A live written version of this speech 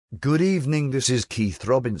Good evening, this is Keith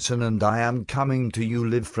Robinson and I am coming to you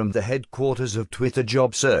live from the headquarters of Twitter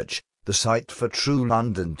Job Search, the site for TRU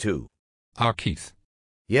London II. Keith.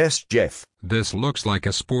 Yes, Geoff. This looks like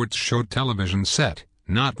a sports show television set,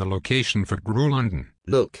 not the location for TRU London.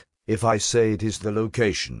 Look, if I say it is the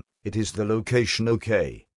location, it is the location,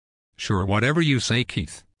 okay? Sure, whatever you say,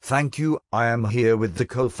 Keith. Thank you. I am here with the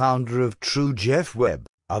co-founder of TRU, Geoff Webb,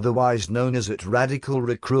 otherwise known as @Radical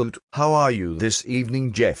Recruit. How are you this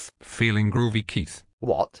evening, Geoff? Feeling groovy, Keith.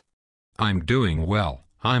 What? I'm doing well.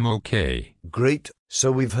 I'm okay. Great. So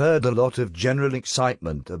we've heard a lot of general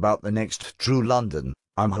excitement about the next TRU London.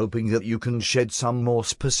 I'm hoping that you can shed some more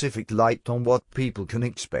specific light on what people can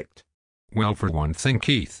expect. Well, for one thing,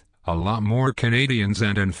 Keith, a lot more Canadians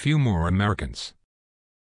and a few more Americans.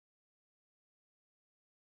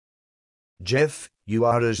 Geoff, you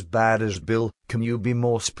are as bad as Bill. Can you be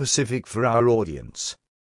more specific for our audience?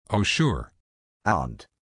 Oh, sure. And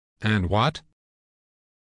what?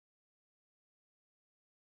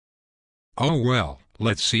 Oh well,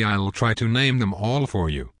 let's see, I'll try to name them all for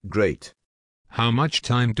you. Great. How much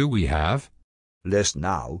time do we have? Less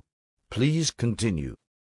now. Please continue.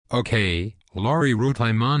 Okay, Laurie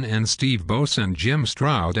Rutheiman and Steve Bose and Jim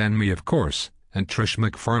Stroud and me, of course, and Trish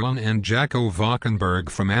McFarlane and Jacco Valkenburg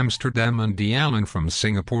from Amsterdam and Dee Allen from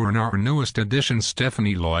Singapore, and our newest addition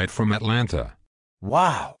Stephanie Lloyd from Atlanta.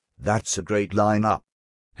 Wow, that's a great lineup.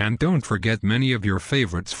 And don't forget, many of your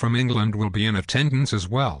favorites from England will be in attendance as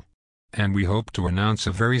well. And we hope to announce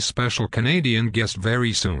a very special Canadian guest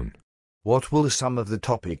very soon. What will some of the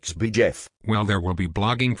topics be, Geoff? Well, there will be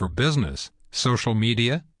blogging for business, social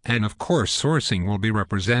media, and of course sourcing will be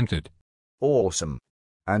represented. Awesome.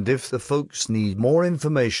 And if the folks need more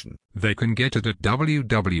information, they can get it at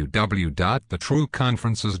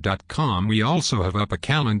www.thetrueconferences.com. We also have up a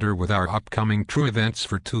calendar with our upcoming TRU events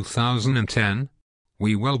for 2010.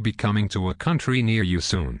 We will be coming to a country near you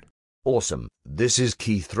soon. Awesome. This is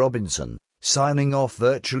Keith Robinson, signing off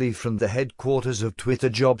virtually from the headquarters of Twitter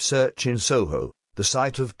Job Search in Soho, the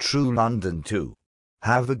site of TRU London II.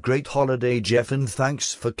 Have a great holiday, Geoff, and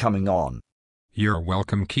thanks for coming on. You're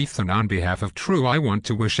welcome, Keith, and on behalf of TRU, I want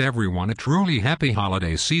to wish everyone a truly happy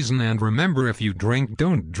holiday season, and remember, if you drink,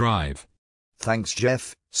 don't drive. Thanks,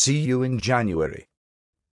 Geoff. See you in January.